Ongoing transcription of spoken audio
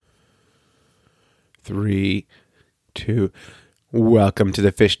3, 2. Welcome to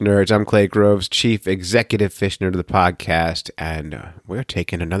the Fish Nerds. I'm Clay Groves, Chief Executive Fish Nerd of the podcast, and we're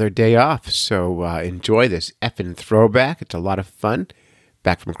taking another day off. So enjoy this effing throwback. It's a lot of fun.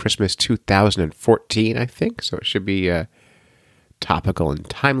 Back from Christmas 2014, I think. So it should be topical and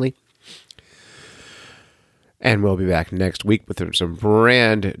timely. And we'll be back next week with some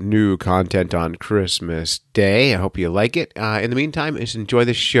brand new content on Christmas Day. I hope you like it. In the meantime, just enjoy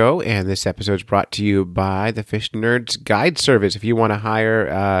the show. And this episode is brought to you by the Fish Nerds Guide Service. If you want to hire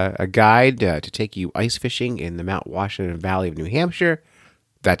a guide to take you ice fishing in the Mount Washington Valley of New Hampshire,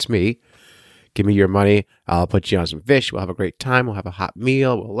 that's me. Give me your money. I'll put you on some fish. We'll have a great time. We'll have a hot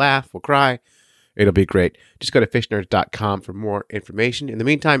meal. We'll laugh. We'll cry. It'll be great. Just go to fishnerds.com for more information. In the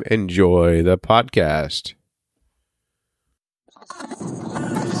meantime, enjoy the podcast.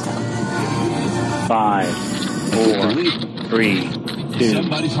 5, 4, 3, 2,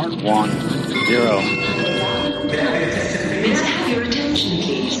 1, 0. May I have your attention,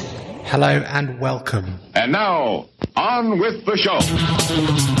 please? Hello and welcome. And now, on with the show.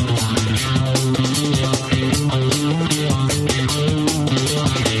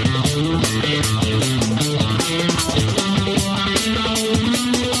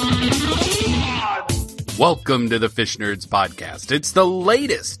 Welcome to the Fish Nerds podcast. It's the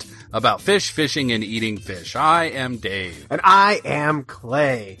latest about fish, fishing, and eating fish. I am Dave. And I am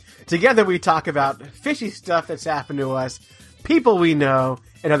Clay. Together we talk about fishy stuff that's happened to us, people we know,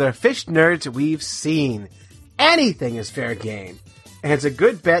 and other fish nerds we've seen. Anything is fair game. And it's a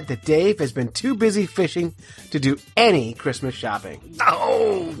good bet that Dave has been too busy fishing to do any Christmas shopping.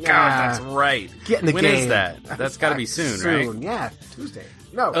 Oh, God, Yeah. that's right. Get in the When game. is that? That's got to be soon, right? Yeah, Tuesday.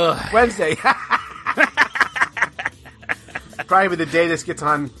 No, Ugh. Wednesday. Probably the day this gets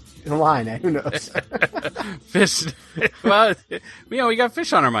on in line. Who knows? Fish. Well, we got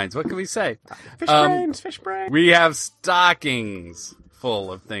fish on our minds. What can we say? Fish brains. We have stockings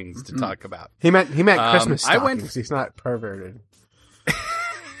full of things to talk about. He meant Christmas I stockings. went- He's not perverted.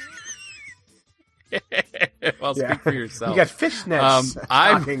 Well, speak for yourself. You got fishnets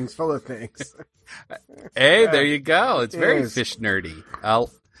stockings full of things. Hey, there you go. It's very Yes. fish nerdy.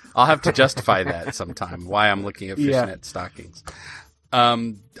 I'll have to justify that sometime, why I'm looking at fishnet stockings.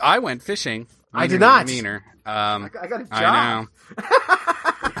 I went fishing. I did not. Meaner. I got a job. I know.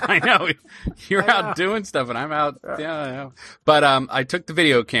 I know. You're out doing stuff, and I'm out. Yeah, I know. But I took the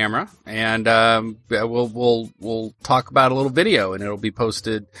video camera, and we'll talk about a little video, and it'll be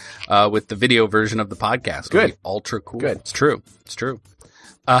posted with the video version of the podcast. It'll Good. be ultra cool. Good. It's true. It's true.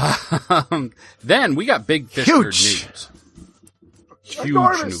 Then we got big fish nerd news. Huge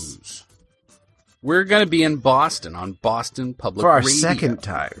Enormous. news. We're going to be in Boston on Boston Public For our Radio. second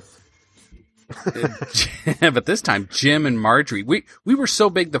time. But this time, Jim and Marjorie. We were so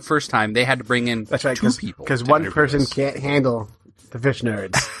big the first time they had to bring in That's right, two people. because to one interview person us. can't handle the fish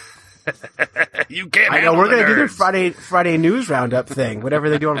nerds. You can't. I know handle we're the going to do nerds. the Friday news roundup thing, whatever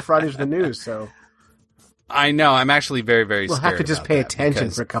they do on Fridays with the news. So I know. I'm actually very, very we'll scared have to just about pay that attention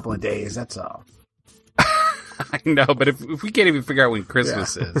because- for a couple of days. That's all. I know, but if we can't even figure out when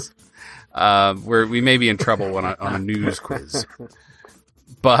Christmas is, we may be in trouble on a news quiz.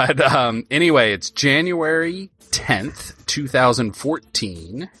 But anyway, it's January 10th,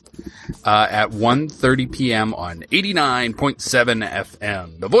 2014, at 1:30 p.m. on 89.7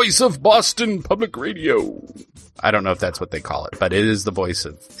 FM, the voice of Boston Public Radio. I don't know if that's what they call it, but it is the voice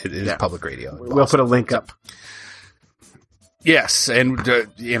of public radio. in We'll Boston. put a link up. Yes, and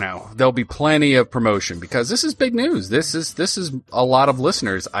there'll be plenty of promotion because this is big news. This is a lot of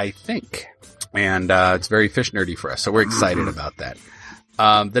listeners, I think, and it's very fish nerdy for us. So we're excited about that.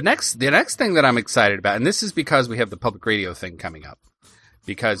 The next thing that I'm excited about, and this is because we have the public radio thing coming up,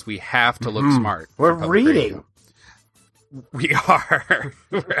 because we have to look smart. We're for public reading. radio. We are.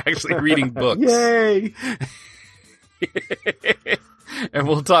 We're actually reading books. Yay! And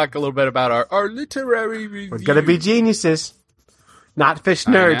we'll talk a little bit about our literary review. We're going to be geniuses. Not fish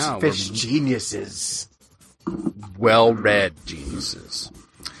I nerds, know, fish we're- geniuses. well-read geniuses.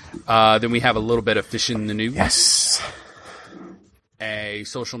 Then we have a little bit of fish in the news. Yes. A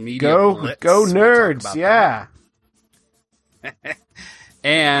social media Go blitz. go We'll talk nerds, about yeah. that.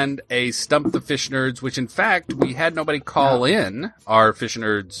 And a Stump the Fish Nerds, which in fact we had nobody call in our Fish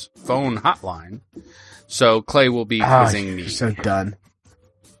Nerds phone hotline. So Clay will be quizzing me. You're so done.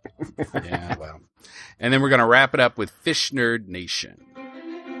 Yeah, well. And then we're going to wrap it up with Fish Nerd Nation.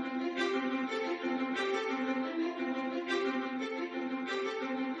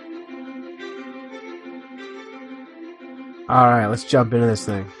 All right, let's jump into this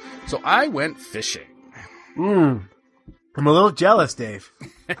thing. So I went fishing. I'm a little jealous, Dave.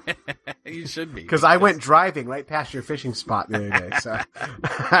 You should be. Because I went driving right past your fishing spot the other day, so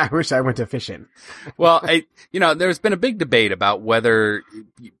I wish I went to fishing. Well, there's been a big debate about whether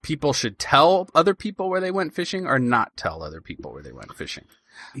people should tell other people where they went fishing or not tell other people where they went fishing.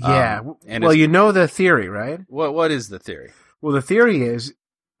 Yeah. And Well, you know the theory, right? what is the theory? Well, the theory is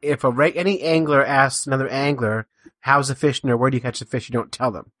if any angler asks another angler, how's the fishing or where do you catch the fish, you don't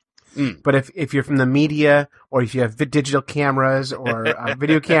tell them. Mm. But if you're from the media or if you have digital cameras or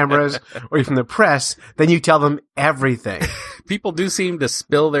video cameras or you're from the press, then you tell them everything. People do seem to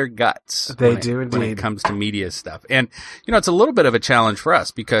spill their guts. They when do it indeed. comes to media stuff. And, it's a little bit of a challenge for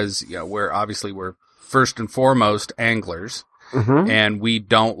us because, we're first and foremost anglers. Mm-hmm. And we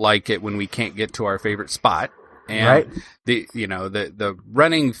don't like it when we can't get to our favorite spot. And Right. the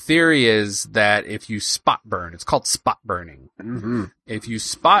running theory is that if you spot burn, it's called spot burning. Mm-hmm. If you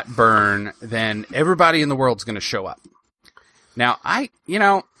spot burn, then everybody in the world's going to show up. Now, I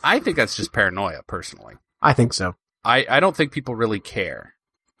think that's just paranoia personally. I think so. I don't think people really care.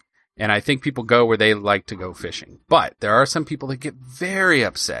 And I think people go where they like to go fishing. But there are some people that get very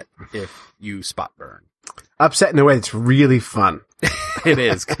upset if you spot burn. Upset in a way that's really fun. It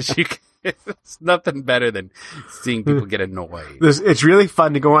is, because it's nothing better than seeing people get annoyed. It's really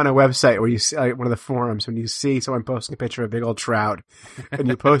fun to go on a website where you see one of the forums when you see someone posting a picture of a big old trout and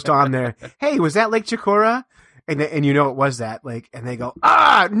you post on there, hey, was that Lake Chicora? And it was that lake. And they go,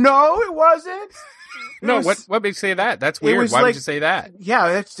 no, it wasn't. What makes you say that? That's weird. Why would you say that?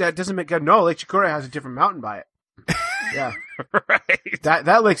 Yeah, that doesn't make good. No, Lake Chicora has a different mountain by it. Yeah. Right.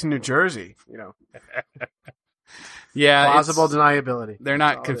 That lake's in New Jersey, Yeah. Plausible deniability. They're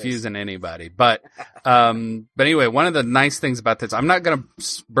not confusing anybody. But anyway, one of the nice things about this, I'm not going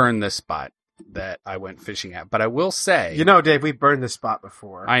to burn this spot that I went fishing at, but I will say, Dave, we burned this spot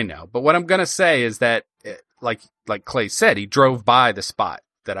before. I know, but what I'm going to say is that, like Clay said, he drove by the spot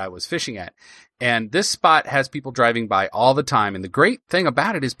that I was fishing at. And this spot has people driving by all the time. And the great thing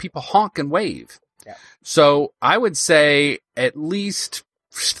about it is people honk and wave. Yeah. So I would say at least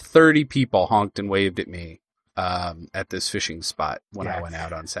 30 people honked and waved at me at this fishing spot when I went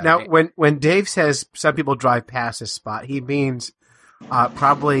out on Saturday. Now, when Dave says some people drive past this spot, he means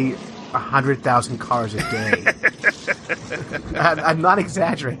probably 100,000 cars a day. I'm not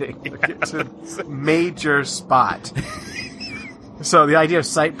exaggerating. It's a major spot. So the idea of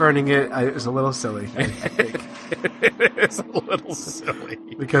sight burning it is a little silly, I think. It's a little silly.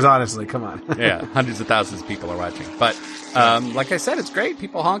 Because honestly, come on. Yeah, hundreds of thousands of people are watching. But like I said, it's great.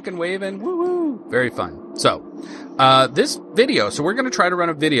 People honking, waving, woo-woo. Very fun. So this video, so we're going to try to run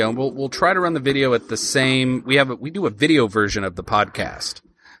a video, and we'll try to run the video at the same. We do a video version of the podcast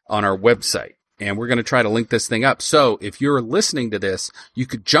on our website, and we're going to try to link this thing up. So if you're listening to this, you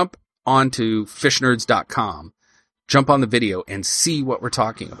could jump onto fishnerds.com, jump on the video, and see what we're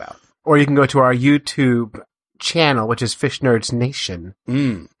talking about. Or you can go to our YouTube channel, which is Fish Nerds Nation,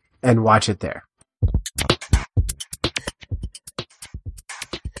 and watch it there.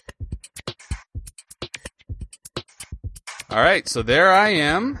 All right, so there I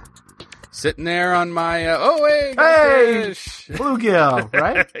am, sitting there on my, Hey! fish. Bluegill,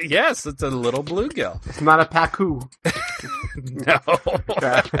 right? Yes, it's a little bluegill. It's not a pacu. No.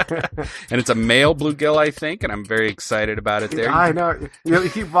 And it's a male bluegill, I think, and I'm very excited about it there. I know. You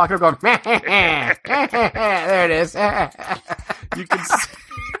keep walking going, there it is. You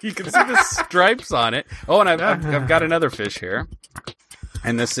can see the stripes on it. Oh, and I've got another fish here.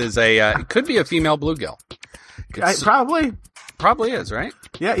 And this is it could be a female bluegill. Probably is, right?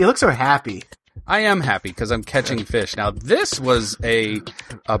 Yeah, you look so happy. I am happy because I'm catching fish. Now, this was a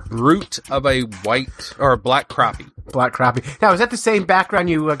brute of a white or a black crappie. Black crappie. Now, is that the same background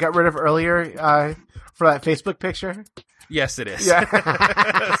you got rid of earlier for that Facebook picture? Yes, it is.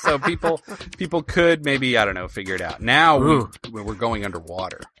 Yeah. So people could maybe, I don't know, figure it out. Now we're going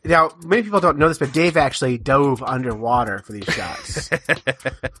underwater. Now, many people don't know this, but Dave actually dove underwater for these shots.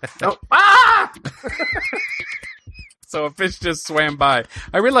 So a fish just swam by.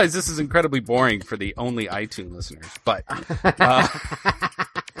 I realize this is incredibly boring for the only iTunes listeners, but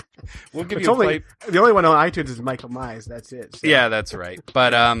we'll give you a play. The only one on iTunes is Michael Mize. That's it. So. Yeah, that's right.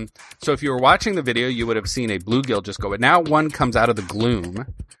 But so if you were watching the video, you would have seen a bluegill just go. But now one comes out of the gloom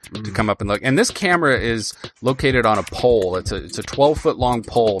to come up and look. And this camera is located on a pole. It's a 12-foot long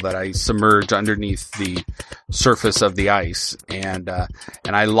pole that I submerge underneath the surface of the ice, and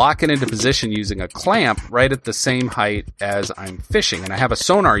I lock it into position using a clamp right at the same height as I'm fishing. And I have a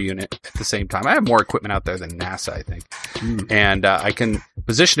sonar unit at the same time. I have more equipment out there than NASA, I think. And I can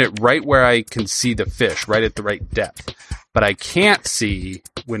position it right where I can see the fish, right at the right depth. But I can't see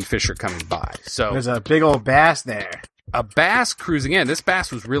when fish are coming by. So there's a big old bass there. a bass cruising in. This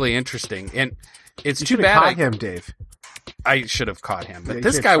bass was really interesting, and it's You too should have bad caught him, Dave. I should have caught him, but Yeah, you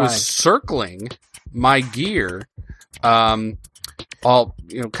this should guy have was tried. circling my gear, all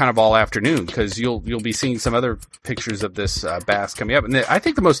kind of all afternoon, because you'll be seeing some other pictures of this bass coming up. And I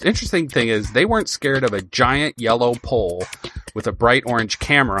think the most interesting thing is they weren't scared of a giant yellow pole with a bright orange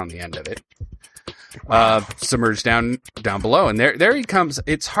camera on the end of it, submerged down below. And there he comes.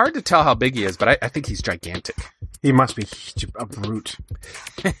 It's hard to tell how big he is, but I think he's gigantic. He must be a brute.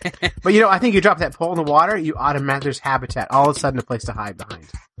 But I think you drop that pole in the water, you automatically there's habitat. All of a sudden, a place to hide behind.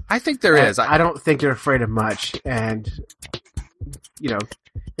 I think there is. I don't think they're afraid of much, and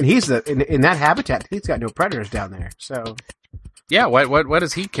and he's in that habitat. He's got no predators down there, so. Yeah, what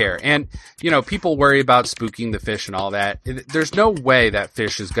does he care? And, people worry about spooking the fish and all that. There's no way that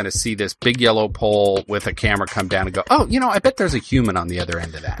fish is going to see this big yellow pole with a camera come down and go, oh, I bet there's a human on the other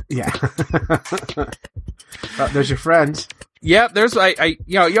end of that. Yeah. There's your friends. Yeah, there's,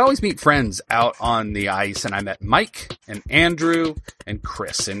 you always meet friends out on the ice, and I met Mike and Andrew and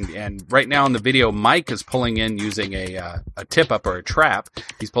Chris. And right now in the video, Mike is pulling in using a tip-up or a trap.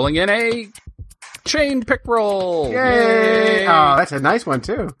 He's pulling in a chain pickerel. Yay! Oh, that's a nice one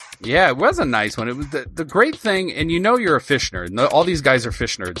too. Yeah, it was a nice one. It was the great thing, and you're a fish nerd. All these guys are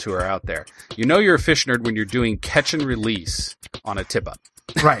fish nerds who are out there. You're a fish nerd when you're doing catch and release on a tip-up.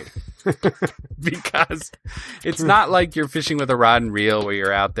 Right. Because it's not like you're fishing with a rod and reel where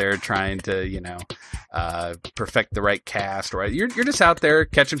you're out there trying to, perfect the right cast. Or you're just out there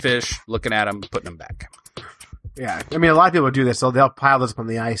catching fish, looking at them, putting them back. Yeah, I mean, a lot of people do this. They'll pile this up on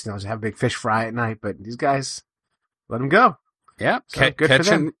the ice and they'll just have a big fish fry at night. But these guys, let them go. Yeah, So good for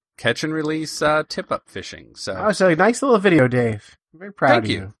them. catch and release tip-up fishing. So, a nice little video, Dave. I'm very proud Thank of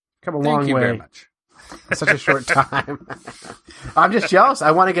you. you. Come a Thank long you way very much. in such a short time. I'm just jealous.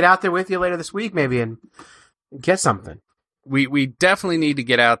 I want to get out there with you later this week, maybe, and get something. We definitely need to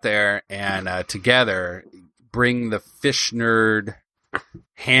get out there and together bring the fish nerd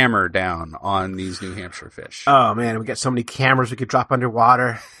hammer down on these New Hampshire fish. Oh man, we got so many cameras we could drop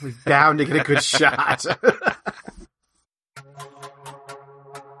underwater. We're bound to get a good shot.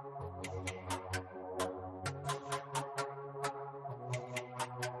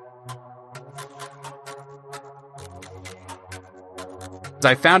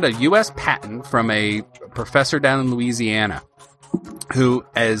 I found a U.S. patent from a professor down in Louisiana who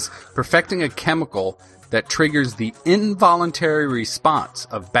is perfecting a chemical that triggers the involuntary response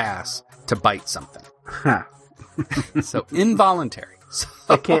of bass to bite something. Huh. So involuntary. So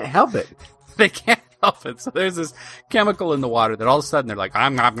I can't help it. they can't help it. So there's this chemical in the water that all of a sudden they're like,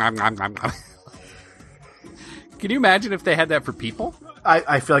 nom, nom, nom, nom, nom. Can you imagine if they had that for people?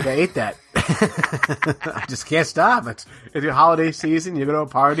 I feel like I ate that. I just can't stop. It's your holiday season. You go to a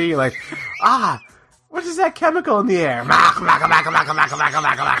party. You're like, what is that chemical in the air?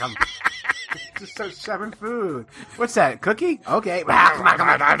 Just start shoving food. What's that? Cookie? Okay.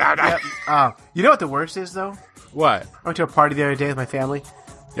 Yep. You know what the worst is, though? What? I went to a party the other day with my family.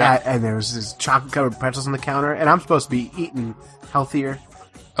 Yeah. And there was this chocolate-covered pretzels on the counter, and I'm supposed to be eating healthier.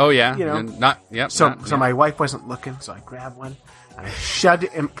 Oh, yeah. You know. And not, yep. So not, my wife wasn't looking, so I grabbed one and I shoved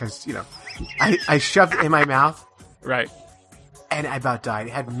it in because I shoved it in my mouth Right. and I about died.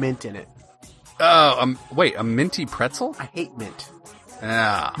 It had mint in it. Oh, wait, a minty pretzel? I hate mint.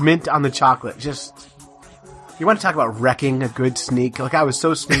 Ah. Mint on the chocolate. Just you want to talk about wrecking a good sneak? Like I was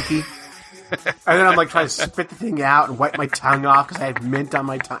so sneaky, and then I'm like trying to spit the thing out and wipe my tongue off because I had mint on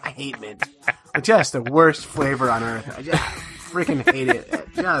my tongue. I hate mint. It's just the worst flavor on earth. I just freaking hate it.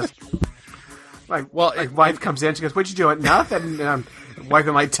 Just. My wife comes in, she goes, "What you doing?" Nothing. And I'm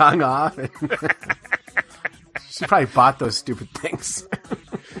wiping my tongue off. She probably bought those stupid things.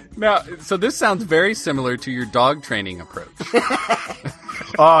 Now, so this sounds very similar to your dog training approach.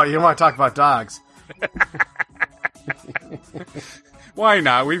 Oh, you don't want to talk about dogs? Why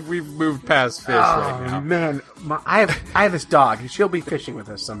not? We've moved past fish right now. Man, I have this dog. She'll be fishing with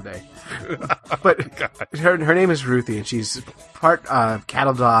us someday. But her name is Ruthie, and she's part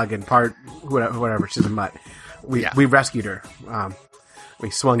cattle dog and part whatever. She's a mutt. We rescued her. We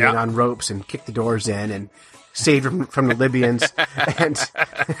swung in on ropes and kicked the doors in and saved her from the Libyans. And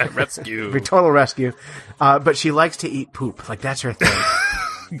Rescue. Total rescue. But she likes to eat poop. Like, that's her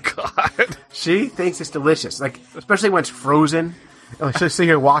thing. God. She thinks it's delicious. Like, especially when it's frozen. She'll see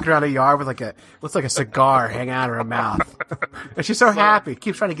her walking around a yard with looks like a cigar hanging out of her mouth. And she's so happy.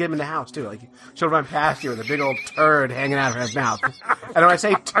 Keeps trying to get him in the house, too. Like, she'll run past you with a big old turd hanging out of her mouth. And when I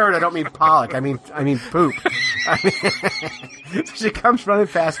say turd, I don't mean pollock. I mean poop. So she comes running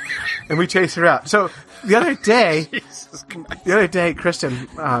fast, and we chase her out. So the other day, The other day, Kristen,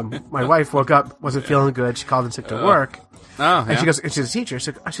 my wife, woke up, wasn't feeling good. She called in sick to work. Oh, And she goes, and she's a teacher.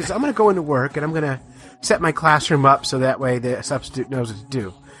 So she says, I'm going to go into work and I'm going to set my classroom up so that way the substitute knows what to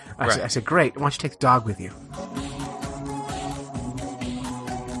do. I said, great. Why don't you take the dog with you?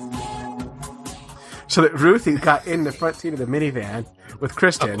 So that Ruthie got in the front seat of the minivan with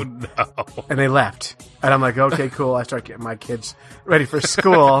Kristen, and they left. And I'm like, okay, cool. I start getting my kids ready for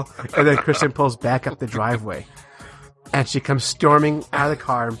school, and then Kristen pulls back up the driveway. And she comes storming out of the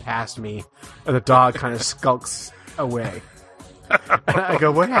car and past me, and the dog kind of skulks away. And I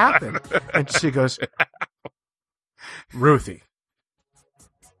go, what happened? And she goes, Ruthie.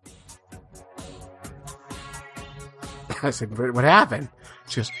 I said, what happened?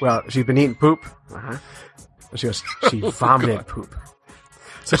 She goes, well, she's been eating poop. Uh-huh. She goes, she vomited poop.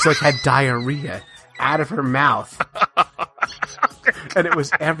 So she had diarrhea out of her mouth. And it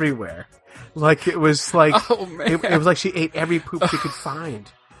was everywhere. It was like, it was like she ate every poop she could find.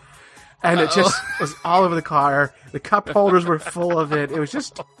 And it just was all over the car. The cup holders were full of it. It was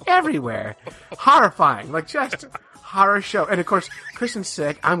just everywhere. Horrifying. Just horror show. And of course, Kristen's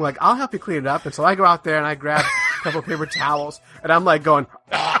sick. I'm like, I'll help you clean it up. And so I go out there and I grab a couple of paper towels. And I'm like going,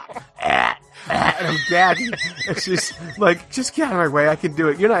 and I'm gagging. And she's like, just get out of my way. I can do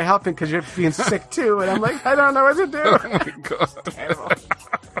it. You're not helping because you're being sick too. And I'm like, I don't know what to do. Oh my God.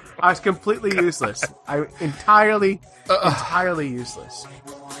 I was completely useless. Entirely useless.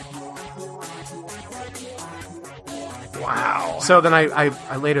 Wow. So then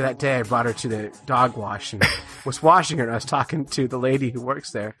I later that day I brought her to the dog wash and was washing her and I was talking to the lady who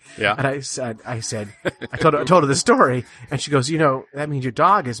works there. Yeah. And I told her the story and she goes, that means your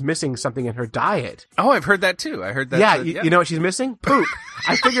dog is missing something in her diet. Oh, I've heard that too. I heard that. Yeah, you know what she's missing? Poop.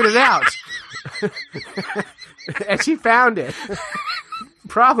 I figured it out. And she found it.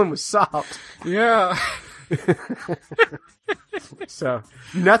 Problem was solved. Yeah. So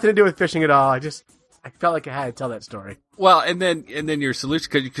nothing to do with fishing at all. I felt like I had to tell that story. Well, and then your solution,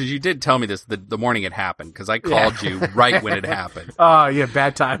 because you did tell me this the morning it happened, because I called you right when it happened. Oh, yeah,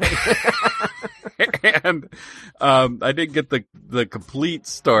 bad timing. And I didn't get the complete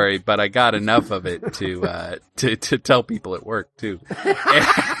story, but I got enough of it to tell people at work too.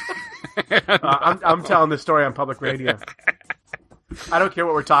 I'm telling the story on public radio. I don't care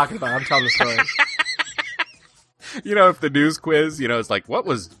what we're talking about. I'm telling the story. If the news quiz, it's like, what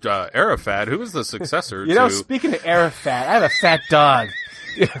was Arafat? Who was the successor to... Speaking of Arafat, I have a fat dog.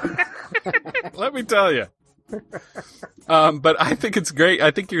 Let me tell you. But I think it's great.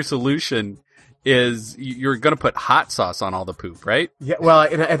 I think your solution is you're going to put hot sauce on all the poop, right? Yeah, well,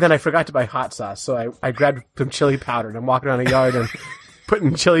 and then I forgot to buy hot sauce, so I grabbed some chili powder, and I'm walking around the yard and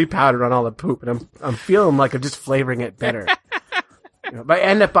putting chili powder on all the poop, and I'm feeling like I'm just flavoring it better. But I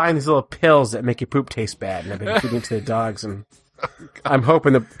end up buying these little pills that make your poop taste bad, and I've been feeding it to the dogs, and I'm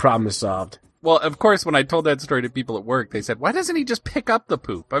hoping the problem is solved. Well, of course, when I told that story to people at work, they said, why doesn't he just pick up the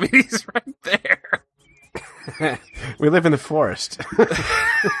poop? I mean, he's right there. We live in the forest.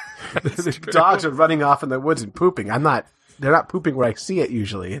 The dogs are running off in the woods and pooping. They're not pooping where I see it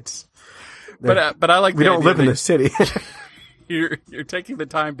usually. But I like we don't live in the city. You're taking the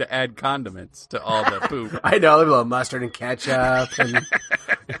time to add condiments to all the poop. I know, a little mustard and ketchup, and you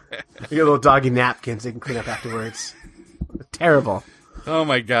get little doggy napkins they can clean up afterwards. Terrible. Oh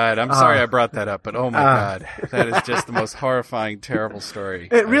my God! I'm sorry I brought that up, but oh my God, that is just the most horrifying, terrible story.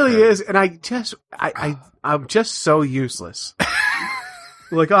 It really is, and I'm just so useless.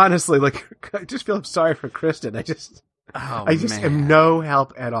 Honestly, I just feel sorry for Kristen. I just am no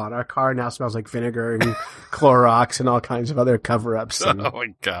help at all. Our car now smells like vinegar and Clorox and all kinds of other cover-ups. And, oh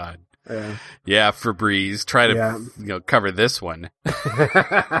my God. Yeah, Febreze. Try to cover this one.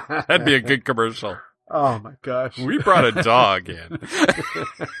 That'd be a good commercial. Oh my gosh. We brought a dog in.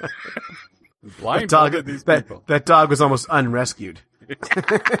 Blindfolded these people. That dog was almost unrescued.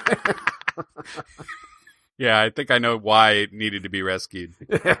 Yeah, I think I know why it needed to be rescued.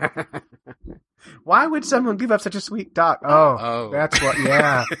 Why would someone give up such a sweet dog? Oh. That's what,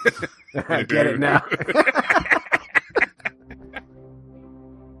 yeah. I get it now.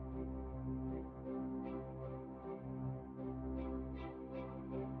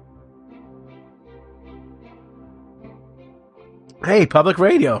 Hey, public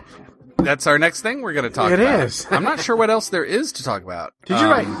radio. That's our next thing we're going to talk about. It is. I'm not sure what else there is to talk about. Did you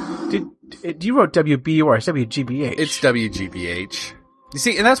write? You wrote WB or WGBH? It's WGBH. You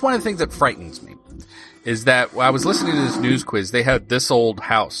see, and that's one of the things that frightens me, is that when I was listening to this news quiz, they had This Old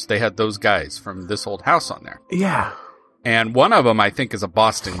House. They had those guys from This Old House on there. Yeah. And one of them, I think, is a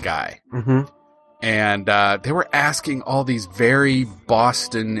Boston guy. Mm-hmm. And they were asking all these very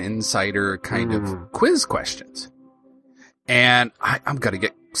Boston insider kind of quiz questions. and I'm going to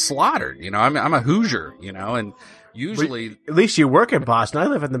get slaughtered. You know, I'm a Hoosier, you know, and usually At least you work in Boston. I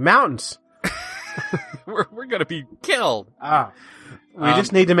live in the mountains. we're going to be killed. We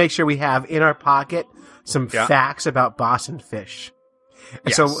just need to make sure we have in our pocket some facts about Boston fish.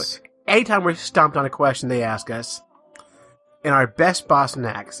 And so anytime we're stumped on a question they ask us, in our best Boston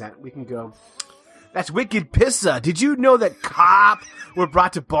accent, we can go, "That's wicked pissa. Did you know that cop were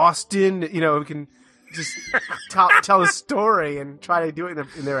brought to Boston?" You know, we can just tell the story and try to do it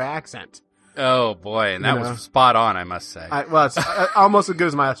in their accent. Oh, boy. And that was spot on, I must say. Well, it's almost as good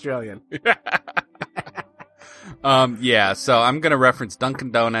as my Australian. So I'm going to reference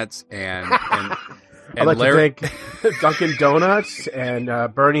Dunkin' Donuts and I'd like to thank Dunkin' Donuts and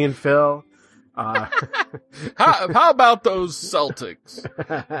Bernie and Phil. How about those Celtics?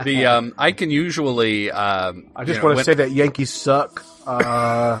 I can usually I just want to say that Yankees suck.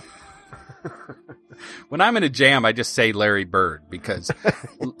 When I'm in a jam, I just say Larry Bird because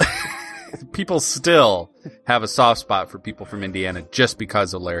people still have a soft spot for people from Indiana just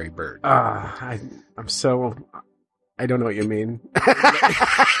because of Larry Bird. I don't know what you mean.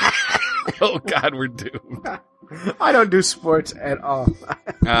 Oh God, we're doomed. I don't do sports at all.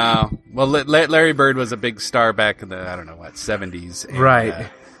 Well, Larry Bird was a big star back in the 70s. And, right.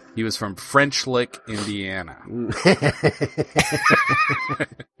 He was from French Lick, Indiana.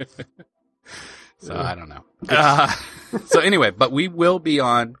 So I don't know. So anyway, but we will be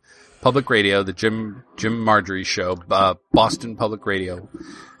on public radio, the Jim Marjorie show, Boston Public Radio.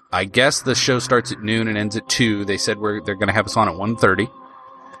 I guess the show starts at noon and ends at 2. They said they're going to have us on at 1:30,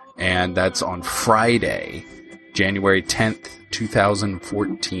 and that's on Friday, January 10th,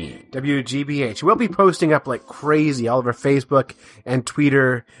 2014. WGBH. We'll be posting up like crazy all over Facebook and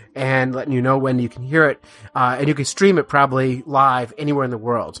Twitter and letting you know when you can hear it. And you can stream it probably live anywhere in the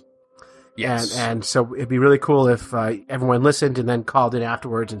world. Yes. And so it'd be really cool if everyone listened and then called in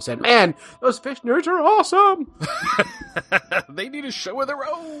afterwards and said, "Man, those fish nerds are awesome." They need a show of their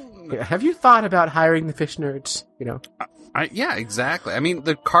own. Yeah, have you thought about hiring the fish nerds? You know? Yeah, exactly. I mean,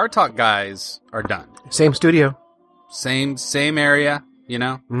 the Car Talk guys are done. Same studio. Same area, you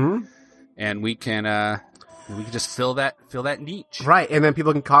know? Mm-hmm. And we can just fill that niche. Right, and then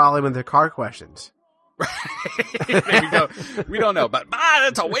people can call in with their car questions. There we go. We don't know, but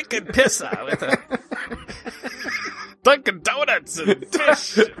it's a wicked pissa with a Dunkin' Donuts and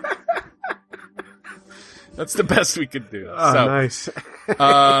fish. That's the best we could do. Oh, so, nice.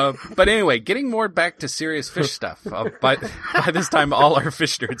 But anyway, getting more back to serious fish stuff. By this time, all our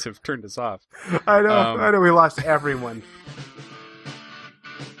fish nerds have turned us off. I know we lost everyone.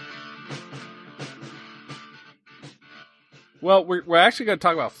 Well, we're actually going to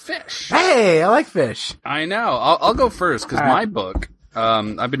talk about fish. Hey, I like fish. I know. I'll go first because my book,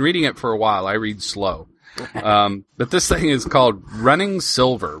 I've been reading it for a while. I read slow. But this thing is called Running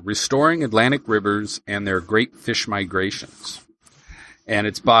Silver, Restoring Atlantic Rivers and Their Great Fish Migrations. And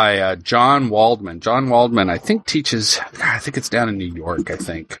it's by John Waldman. John Waldman, I think, teaches, I think it's down in New York, I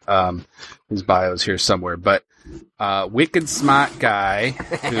think. His bio is here somewhere. But wicked smart guy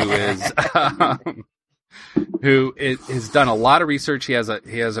who has done a lot of research. He has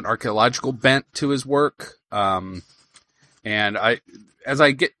an archaeological bent to his work. And as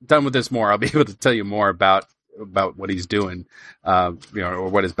I get done with this more, I'll be able to tell you more about what he's doing, or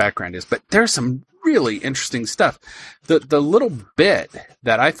what his background is. But there's some really interesting stuff. The little bit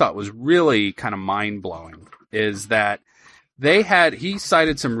that I thought was really kind of mind blowing is that he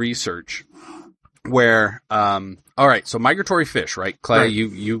cited some research where, all right, so migratory fish, right? Clay, right.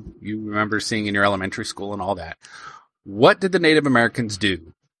 You remember seeing in your elementary school and all that. What did the Native Americans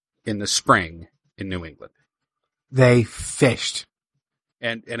do in the spring in New England? They fished.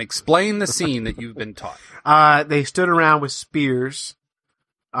 And explain the scene that you've been taught. They stood around with spears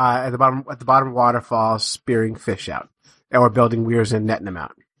at the bottom of waterfalls, spearing fish out, or building weirs and netting them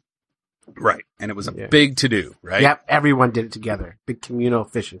out. Right, and it was a big to do, right? Yep, everyone did it together. Big communal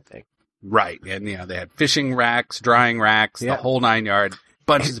fishing thing. Right, and they had fishing racks, drying racks, the whole 9 yards.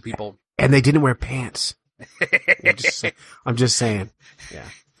 Bunches of people, and they didn't wear pants. I'm just saying. Yeah.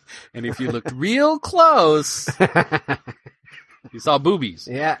 And if you looked real close. You saw boobies.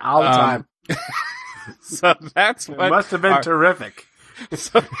 Yeah, all the time. So that's what... It must have been terrific.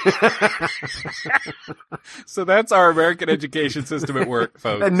 So that's our American education system at work,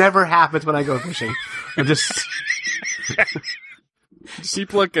 folks. That never happens when I go fishing. I'm just...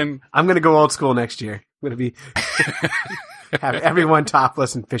 Keep looking. I'm going to go old school next year. I'm going to be... have everyone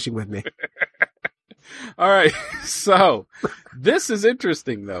topless and fishing with me. All right. So this is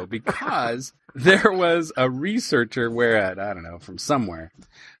interesting, though, because... There was a researcher from somewhere,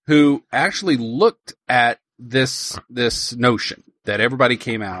 who actually looked at this notion that everybody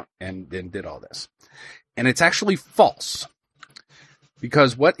came out and did all this. And it's actually false.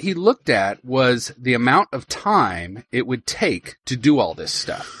 Because what he looked at was the amount of time it would take to do all this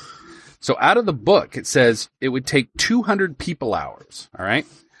stuff. So out of the book, it says it would take 200 people hours. All right.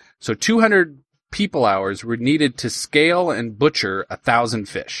 So 200 people hours were needed to scale and butcher 1,000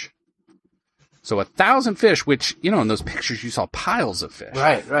 fish. So 1,000 fish, which, you know, in those pictures, you saw piles of fish.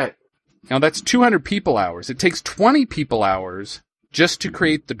 Right. Now that's 200 people hours. It takes 20 people hours just to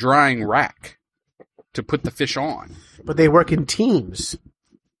create the drying rack to put the fish on. But they work in teams.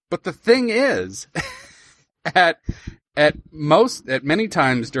 But the thing is, at many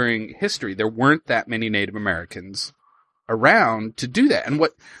times during history, there weren't that many Native Americans around to do that. And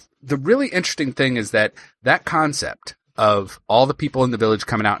what the really interesting thing is that concept of all the people in the village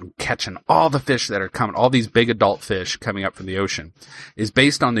coming out and catching all the fish that are coming, all these big adult fish coming up from the ocean, is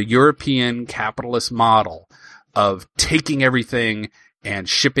based on the European capitalist model of taking everything and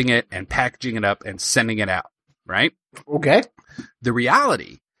shipping it and packaging it up and sending it out, right? Okay. The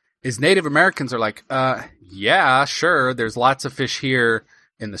reality is Native Americans are like, yeah, sure, there's lots of fish here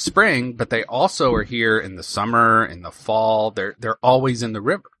in the spring, but they also are here in the summer, in the fall. They're always in the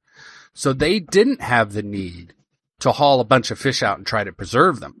river. So they didn't have the need to haul a bunch of fish out and try to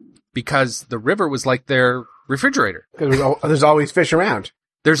preserve them because the river was like their refrigerator. Because there's always fish around.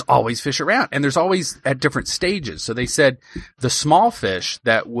 There's always fish around, and there's always at different stages. So they said the small fish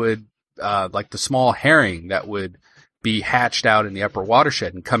that would, like the small herring that would be hatched out in the upper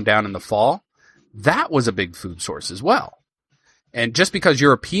watershed and come down in the fall, that was a big food source as well. And just because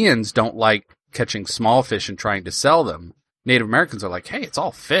Europeans don't like catching small fish and trying to sell them, Native Americans are like, hey, it's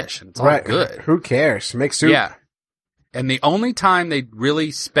all fish and it's all good. Who cares? Make soup. Yeah. And the only time they really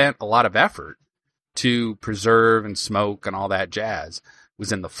spent a lot of effort to preserve and smoke and all that jazz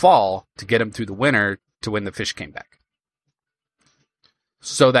was in the fall to get them through the winter to when the fish came back.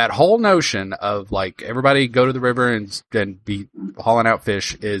 So that whole notion of like everybody go to the river and be hauling out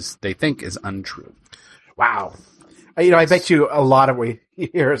fish they think is untrue. Wow. I bet you a lot of what you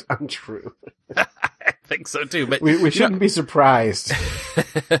hear is untrue. I think so too, but we shouldn't be surprised.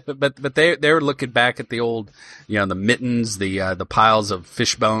 but they're looking back at the old, the mittens, the piles of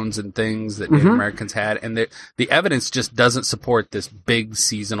fish bones and things that Native Americans had, and the evidence just doesn't support this big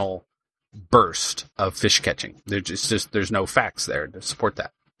seasonal burst of fish catching. There's no facts there to support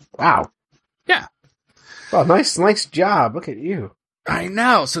that. Wow. Yeah. Well, nice job. Look at you. I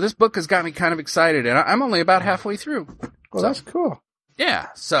know. So this book has got me kind of excited, and I'm only about halfway through. Well, that's cool. Yeah.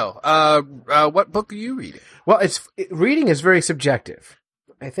 So, what book are you reading? Well, reading is very subjective.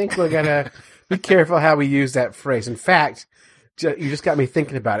 I think we're gonna be careful how we use that phrase. In fact, you just got me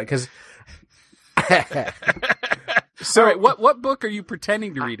thinking about it because. So, all right, what book are you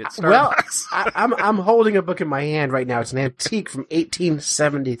pretending to read at Starbucks? Well, I'm holding a book in my hand right now. It's an antique from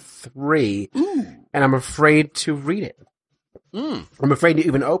 1873, and I'm afraid to read it. I'm afraid to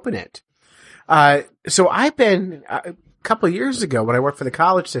even open it. So I've been a couple of years ago when I worked for the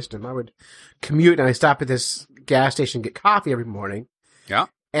college system, I would commute and I stopped at this gas station and get coffee every morning. Yeah.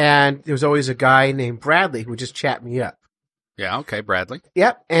 And there was always a guy named Bradley who would just chat me up. Yeah. Okay. Bradley.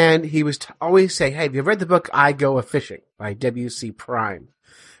 Yep. And he was always saying, hey, have you read the book I Go A-Fishing by W.C. Prime?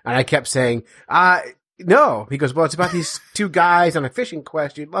 And I kept saying, no. He goes, well, it's about these two guys on a fishing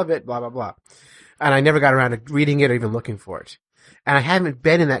quest. You'd love it, blah, blah, blah. And I never got around to reading it or even looking for it. And I haven't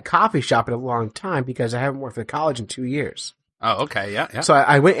been in that coffee shop in a long time because I haven't worked for the college in 2 years. Oh, okay. Yeah. So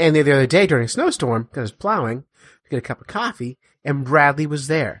I went in there the other day during a snowstorm because I was plowing to get a cup of coffee, and Bradley was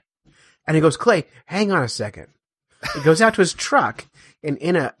there. And he goes, Clay, hang on a second. He goes out to his truck, and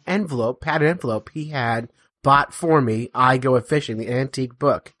in an envelope, padded envelope, he had bought for me I Go A-Fishing, the antique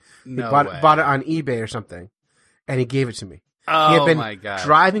book. No he way. bought it on eBay or something, and he gave it to me. Oh, he had been my God.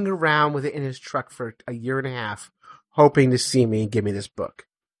 driving around with it in his truck for a year and a half, hoping to see me and give me this book.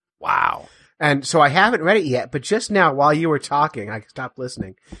 Wow. And so I haven't read it yet, but just now while you were talking, I stopped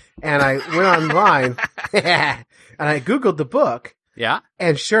listening, and I went online, and I Googled the book. Yeah.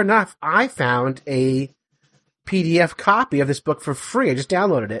 And sure enough, I found a PDF copy of this book for free. I just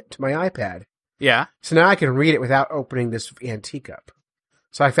downloaded it to my iPad. Yeah. So now I can read it without opening this antique up.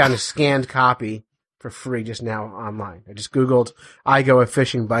 So I found a scanned copy for free just now online. I just Googled I Go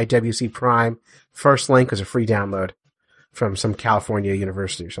A-Fishing by W.C. Prime. First link was a free download from some California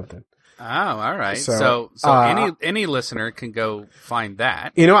university or something. Oh, all right. So, So any listener can go find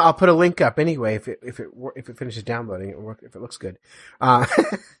that. You know what? I'll put a link up anyway if it finishes downloading. If it looks good,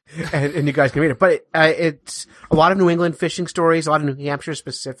 and you guys can read it. But it's a lot of New England fishing stories, a lot of New Hampshire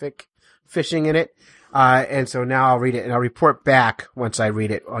specific fishing in it. And so now I'll read it and I'll report back once I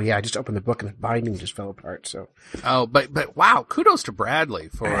read it. Oh yeah, I just opened the book and the binding just fell apart. So. Oh, but wow, kudos to Bradley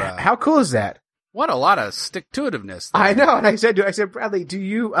for how cool is that? What a lot of stick-to-itiveness there. I know, and I said, Bradley, do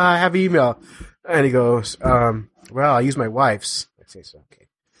you have email? And he goes, well, I use my wife's. I say, so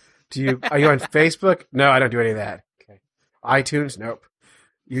okay. Are you on Facebook? No, I don't do any of that. Okay. iTunes? Nope.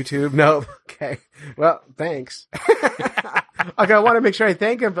 YouTube? Nope. Okay. Well, thanks. I want to make sure I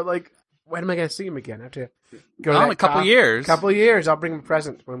thank him, but like, when am I going to see him again? I have to go in a couple of years. Couple of years. I'll bring him a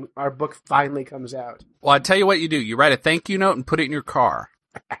present when our book finally comes out. Well, I tell you what you do. You write a thank you note and put it in your car.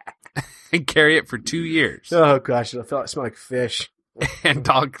 And carry it for 2 years. Oh gosh, it'll smell like fish. And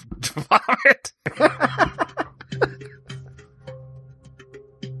dog vomit.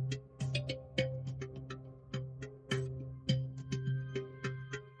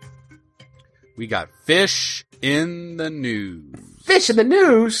 We got fish in the news. Fish in the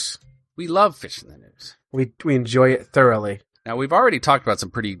news? We love fish in the news. We enjoy it thoroughly. Now, we've already talked about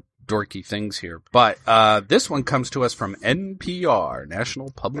some pretty dorky things here, but this one comes to us from NPR,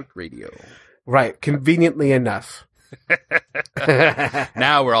 National Public Radio. Right, conveniently enough.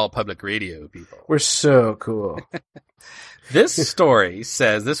 Now we're all public radio people. We're so cool. This story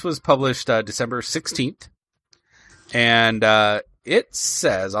says, this was published December 16th, and it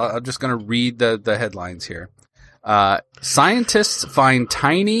says, I'm just going to read the headlines here. Scientists find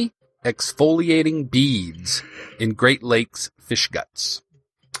tiny exfoliating beads in Great Lakes fish guts.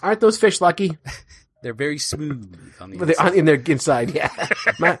 Aren't those fish lucky? They're very smooth on the inside. In their inside, yeah.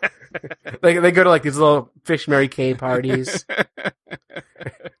 They go to like these little fish Mary Kay parties.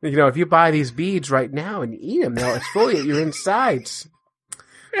 If you buy these beads right now and eat them, they'll exfoliate your insides.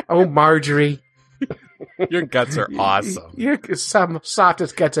 Oh, Marjorie. Your guts are awesome. You're some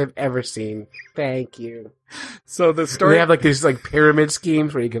softest guts I've ever seen. Thank you. So the story, they have like these like pyramid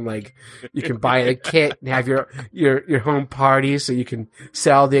schemes where you can buy a kit and have your home parties so you can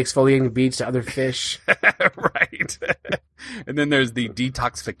sell the exfoliating beads to other fish. Right. And then there's the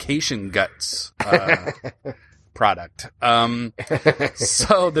detoxification guts product.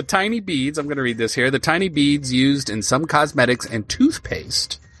 So the tiny beads, I'm going to read this here. The tiny beads used in some cosmetics and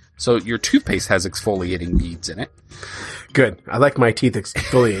toothpaste. So your toothpaste has exfoliating beads in it. Good. I like my teeth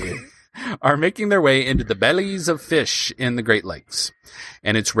exfoliating. Are making their way into the bellies of fish in the Great Lakes.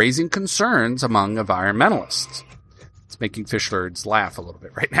 And it's raising concerns among environmentalists. It's making fish nerds laugh a little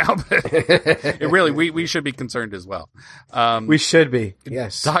bit right now, but we should be concerned as well. We should be,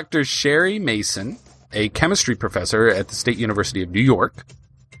 yes. Dr. Sherry Mason, a chemistry professor at the State University of New York,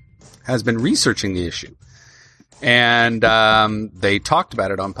 has been researching the issue. And they talked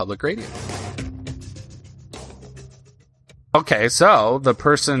about it on public radio. Okay, so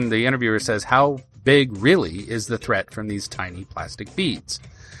the interviewer says, how big really is the threat from these tiny plastic beads?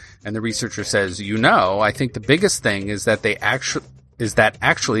 And the researcher says, I think the biggest thing is that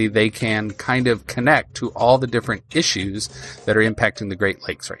actually they can kind of connect to all the different issues that are impacting the Great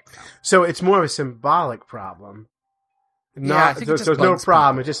Lakes right now. So it's more of a symbolic problem. I think so there's no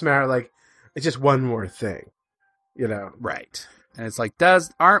problem. It's just a matter of like, it's just one more thing, Right. And it's like,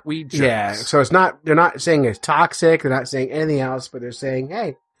 aren't we jerks? Yeah, so it's not, they're not saying it's toxic, they're not saying anything else, but they're saying,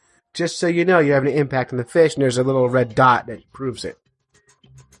 hey, just so you know, you have an impact on the fish, and there's a little red dot that proves it.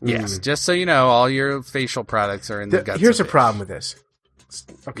 Yes, just so you know, all your facial products are in the guts Here's of a fish. problem with this.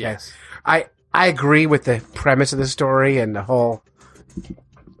 Okay. Yes. I agree with the premise of the story and the whole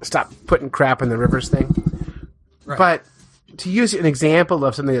stop putting crap in the rivers thing. Right. But to use an example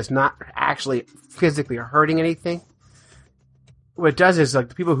of something that's not actually physically hurting anything, what it does is like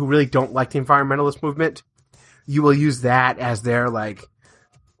the people who really don't like the environmentalist movement, you will use that as their like,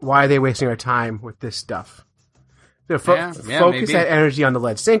 why are they wasting our time with this stuff? So focus maybe. that energy on the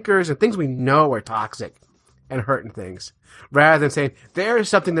lead sinkers and things we know are toxic and hurting things, rather than saying there is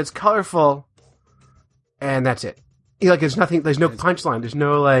something that's colorful and that's it. There's nothing. There's no punchline. There's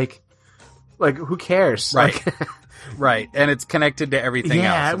no like who cares? Right. Right, and it's connected to everything else.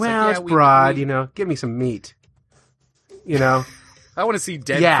 Yeah, It's well, like, it's broad. Give me some meat. I want to see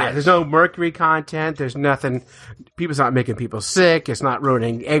dead fish. There's no mercury content. There's nothing. It's not making people sick. It's not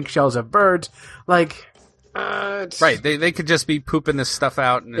ruining eggshells of birds. Right. They could just be pooping this stuff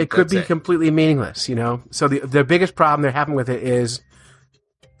out. And it could be completely meaningless, So the biggest problem they're having with it is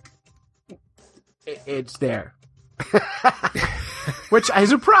it's there. Which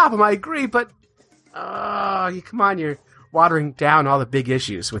is a problem, I agree, but come on, you're watering down all the big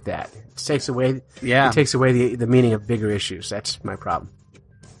issues with that. It takes away the meaning of bigger issues. That's my problem.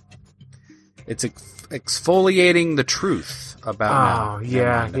 It's exfoliating the truth about. Oh,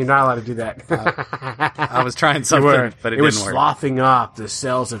 yeah. You're not allowed to do that. I was trying something, but it didn't work. Sloughing off the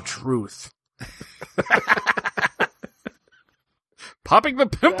cells of truth. Popping the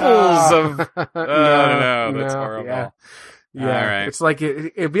pimples of. No, that's horrible. Yeah. All right. It's like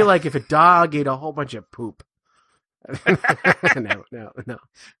it'd be like if a dog ate a whole bunch of poop. No.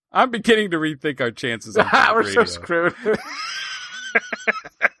 I'm beginning to rethink our chances on talk We're radio. so screwed.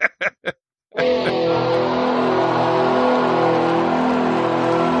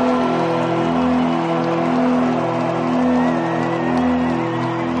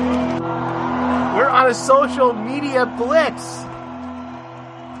 We're on a social media blitz.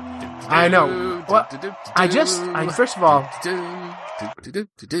 I know. Well, first of all,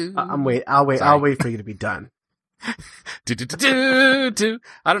 I'll wait for you to be done. I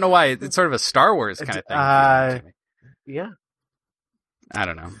don't know why. It's sort of a Star Wars kind of thing. Yeah. I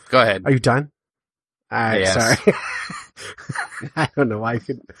don't know. Go ahead. Are you done? Yes. Sorry. I don't know why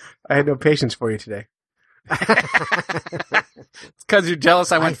I had no patience for you today. It's because you're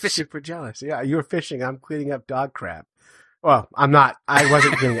jealous I went fishing. Super jealous. Yeah, you were fishing. I'm cleaning up dog crap. Well, I'm not. I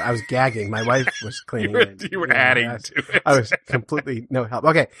wasn't cleaning it. I was gagging. My wife was cleaning it. You were adding to it. I was completely no help.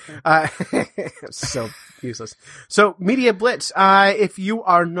 Okay. So useless. So Media Blitz. If you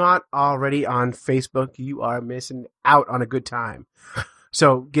are not already on Facebook, you are missing out on a good time.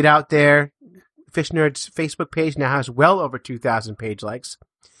 So get out there. Fish Nerds Facebook page now has well over 2,000 page likes.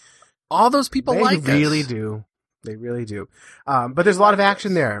 All those people They like really us. do. They really do. But there's a lot of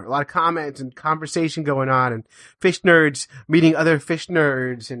action there, a lot of comments and conversation going on, and fish nerds meeting other fish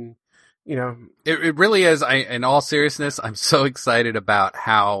nerds, and you know, It really is. In all seriousness, I'm so excited about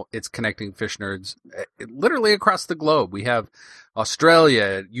how it's connecting fish nerds literally across the globe. We have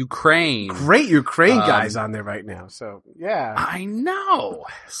Australia, Ukraine. Great Ukraine guys on there right now. So yeah, I know.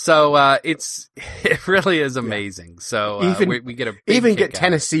 So it really is amazing. So Even- we get a big even kick get out.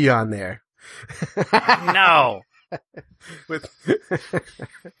 Tennessee on there. No. With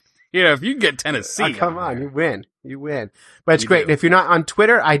If you can get Tennessee, come on, there. you win. But it's You great. do. And if you're not on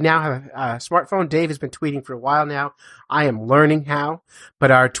Twitter, I now have a smartphone. Dave has been tweeting for a while now. I am learning how,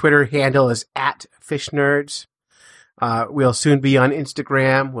 but our Twitter handle is @FishNerds. We'll soon be on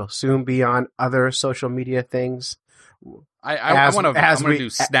Instagram. We'll soon be on other social media things. I want to do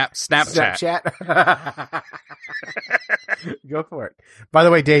Snapchat. Snapchat. Go for it. By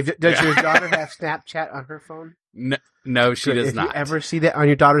the way, Dave, does your daughter have Snapchat on her phone? No, she does If not. you ever see that on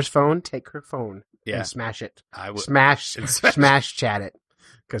your daughter's phone, take her phone Yeah. and smash it. I would. Smash chat it.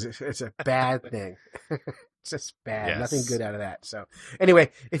 Because it's a bad thing. It's just bad. Yes. Nothing good out of that. So anyway,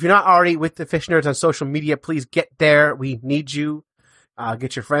 if you're not already with the Fish Nerds on social media, please get there. We need you.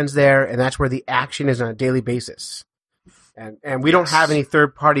 Get your friends there. And that's where the action is on a daily basis. And we don't have any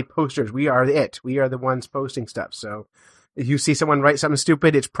third-party posters. We are it. We are the ones posting stuff. So if you see someone write something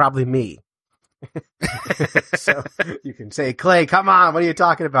stupid, it's probably me. So you can say, Clay, come on, what are you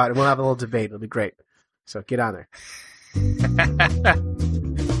talking about? And we'll have a little debate. It'll be great. So get on there.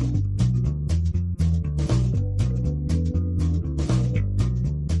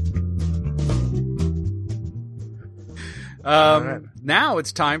 right. Now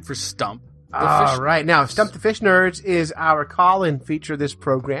it's time for Stump the All Fish. right. Now, Stump the Fish Nerds is our call-in feature of this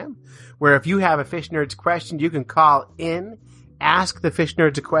program, where if you have a Fish Nerds question, you can call in, ask the Fish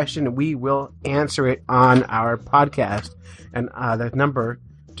Nerds a question, and we will answer it on our podcast. And the number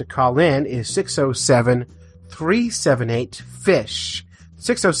to call in is 607-378-FISH.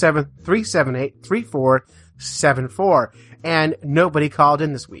 607-378-3474. And nobody called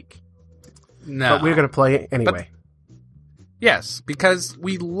in this week. No. But we're going to play it anyway. Yes, because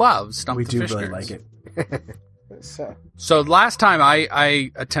we love Stump We the do Fish really Nerds. like it. So last time I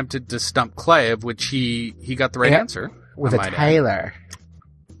attempted to stump Clay, of which he got the right Yep. answer. With I a might add. Taylor.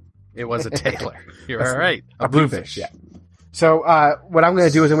 It was a Taylor. You're all right. A bluefish, yeah. So what I'm going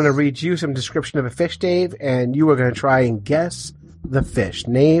to do is I'm going to read you some description of a fish, Dave, and you are going to try and guess the fish.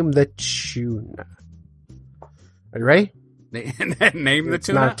 Name the tuna. Are you ready? Name the It's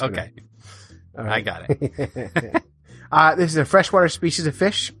tuna? not tuna. Okay. All I got it. This is a freshwater species of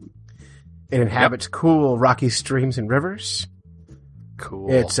fish. It inhabits cool, rocky streams and rivers.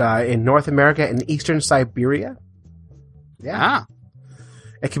 Cool. It's in North America and eastern Siberia. Yeah.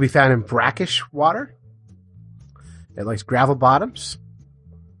 It can be found in brackish water. It likes gravel bottoms.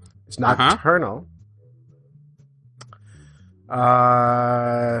 It's nocturnal.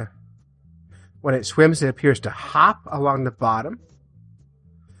 When it swims, it appears to hop along the bottom.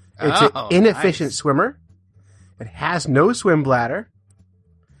 It's an inefficient swimmer. It has no swim bladder.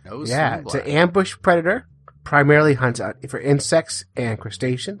 No Yeah, swim it's an bladder. ambush predator. Primarily hunts out for insects and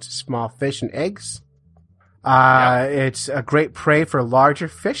crustaceans, small fish and eggs. It's a great prey for larger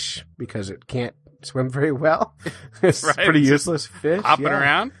fish because it can't swim very well. It's Right, pretty it's useless fish. Hopping yeah.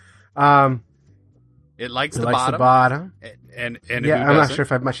 around. It likes It the likes bottom. the bottom. And Yeah, who I'm not doesn't? sure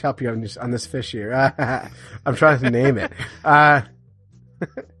if I have much help you on this fish here. I'm trying to name it.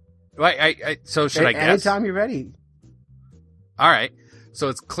 So should I guess? Anytime you're ready. All right. So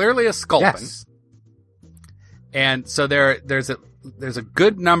it's clearly a sculpin. Yes. And so there's a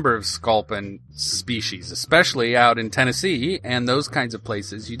good number of sculpin species, especially out in Tennessee and those kinds of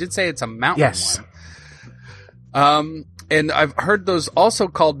places. You did say it's a mountain Yes. one. And I've heard those also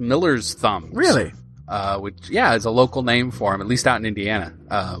called Miller's thumbs. Really? Which is a local name for them, at least out in Indiana,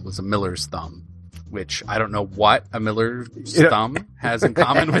 was a Miller's thumb, which I don't know what a Miller's thumb has in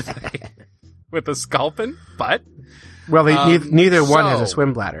common with a sculpin, but Well, neither one has a so-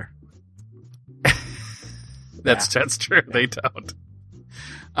 swim bladder. That's true. They don't.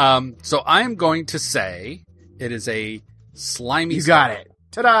 So I'm going to say it is a slimy. You got it.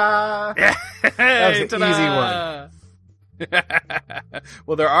 Ta-da! Hey, That was an easy one.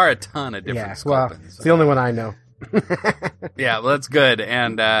 Well, there are a ton of different Yeah, well, sculpins. it's the only one I know. Yeah, well, that's good,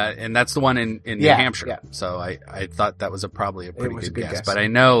 and that's the one in New Yeah, Hampshire. yeah. So I thought that was probably a pretty was good a good guess. But I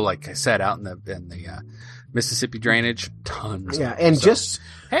know, like I said, out in the Mississippi drainage, tons. Yeah, of and them. just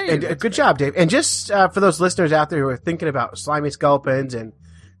Hey, and, that's good job, Dave. And just for those listeners out there who are thinking about slimy sculpins and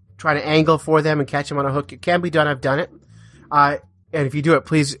trying to angle for them and catch them on a hook, it can be done. I've done it. And if you do it,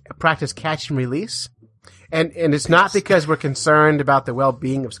 please practice catch and release. And it's not because we're concerned about the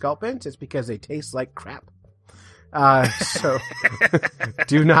well-being of sculpins. It's because they taste like crap. So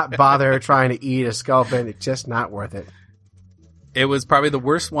do not bother trying to eat a sculpin. It's just not worth it. It was probably the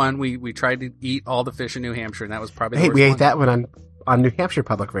worst one. We tried to eat all the fish in New Hampshire, and that was probably the Hey, worst we one. ate that one on New Hampshire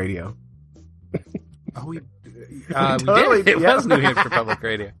Public Radio. Oh, we Totally, did. It yeah. was New Hampshire Public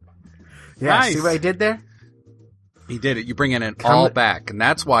Radio. Yeah, Nice. see what I did there? He did it. You bring it all back, and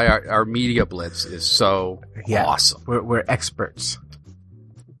that's why our media blitz is so Yeah. awesome. We're experts.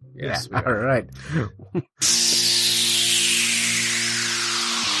 Yes, Yeah. All right.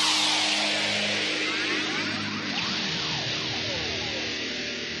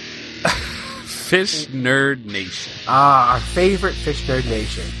 Fish Nerd Nation. Our favorite Fish Nerd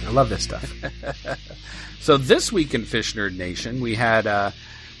Nation. I love this stuff. So this week in Fish Nerd Nation, we had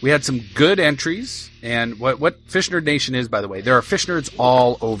some good entries. And what Fish Nerd Nation is, by the way, there are fish nerds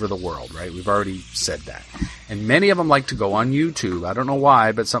all over the world, right? We've already said that. And many of them like to go on YouTube. I don't know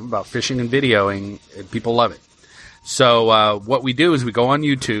why, but something about fishing and videoing, people love it. So what we do is we go on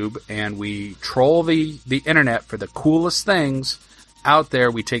YouTube and we troll the internet for the coolest things out there.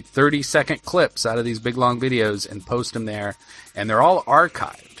 We take 30-second clips out of these big, long videos and post them there. And they're all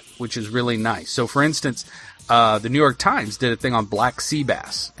archived, which is really nice. So, for instance, the New York Times did a thing on black sea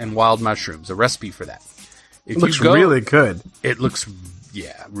bass and wild mushrooms, a recipe for that. If It looks you go, really good. it looks,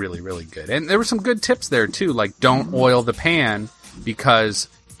 really, really good. And there were some good tips there, too, like don't oil the pan because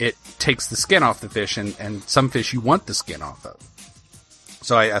it takes the skin off the fish, and some fish you want the skin off of.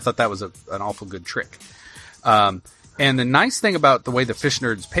 So I thought that was an awful good trick. And the nice thing about the way the Fish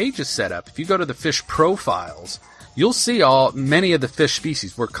Nerds page is set up, if you go to the fish profiles, you'll see many of the fish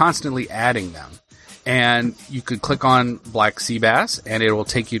species. We're constantly adding them. And you could click on black sea bass, and it will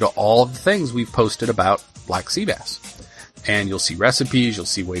take you to all of the things we've posted about black sea bass. And you'll see recipes, you'll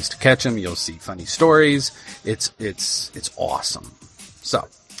see ways to catch them, you'll see funny stories. It's awesome. So,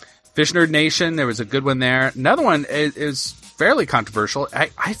 Fish Nerd Nation, there was a good one there. Another one is fairly controversial.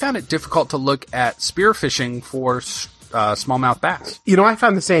 I found it difficult to look at spearfishing for smallmouth bass. You know, I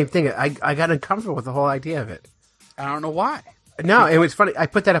found the same thing. I got uncomfortable with the whole idea of it. I don't know why. No, it was funny. I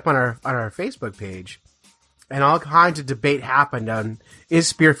put that up on our Facebook page, and all kinds of debate happened on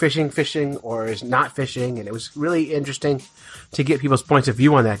is spearfishing fishing or is not fishing, and it was really interesting to get people's points of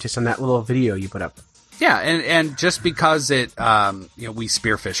view on that, just on that little video you put up. Yeah, and just because we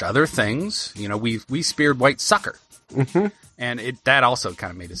spearfish other things, we speared white sucker, and that also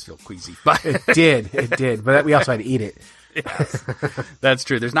kind of made us feel queasy. But It did, but we also had to eat it. yes, that's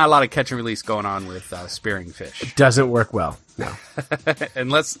true. There's not a lot of catch and release going on with spearing fish, Doesn't work well. No.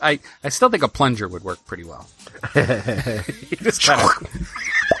 unless I still think a plunger would work pretty well. You just gotta-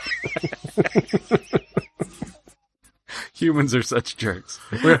 Humans are such jerks.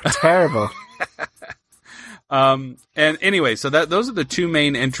 We're terrible. And anyway, so those are the two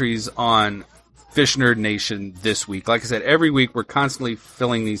main entries on Fish Nerd Nation this week. Like I said, every week we're constantly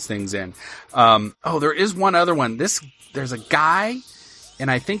filling these things in. There is one other one. There's a guy in,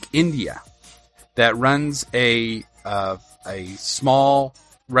 I think, India that runs a small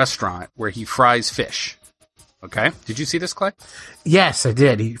restaurant where he fries fish. Okay, did you see this, Clay? Yes, I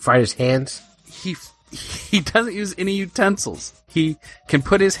did. He fried his hands. He doesn't use any utensils. He can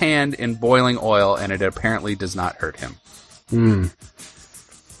put his hand in boiling oil, and it apparently does not hurt him.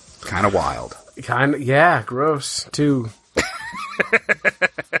 Kind of wild. Yeah, gross too.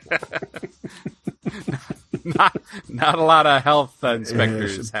 Not a lot of health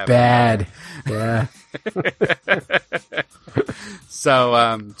inspectors have bad. Yeah. So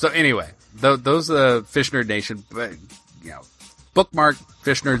anyway, those are Fish Nerd Nation. But, bookmark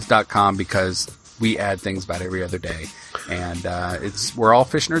fishnerds.com because we add things about every other day, and we're all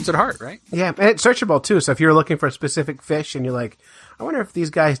fish nerds at heart, right? Yeah, and it's searchable too. So if you're looking for a specific fish and you're like, I wonder if these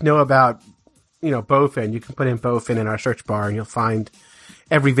guys know about bowfin, you can put in bowfin in our search bar, and you'll find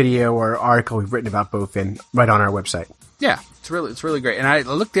every video or article we've written about bowfin right on our website. Yeah, it's really great. And I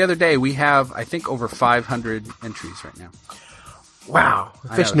looked the other day, we have, I think, over 500 entries right now. Wow.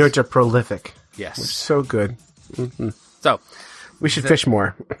 Fish nerds are prolific. Yes. We're so good. Mm-hmm. So, we should fish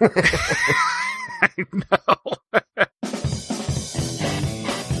more. I know.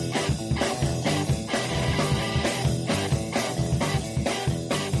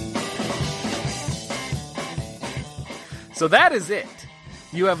 So that is it.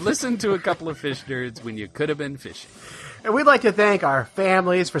 You have listened to a couple of fish nerds when you could have been fishing. And we'd like to thank our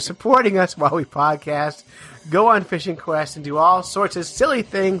families for supporting us while we podcast, go on fishing quests, and do all sorts of silly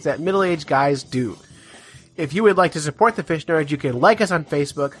things that middle-aged guys do. If you would like to support the Fish Nerds, you can like us on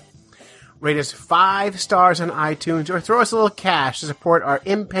Facebook, rate us 5 stars on iTunes, or throw us a little cash to support our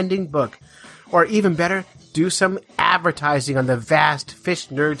impending book. Or even better, do some advertising on the vast Fish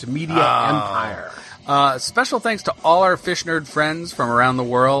Nerds media empire. Special thanks to all our Fish Nerd friends from around the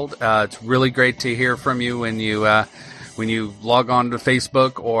world. It's really great to hear from you when you log on to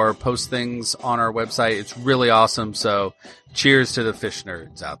Facebook or post things on our website. It's really awesome. So cheers to the Fish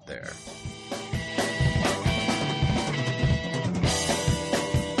Nerds out there.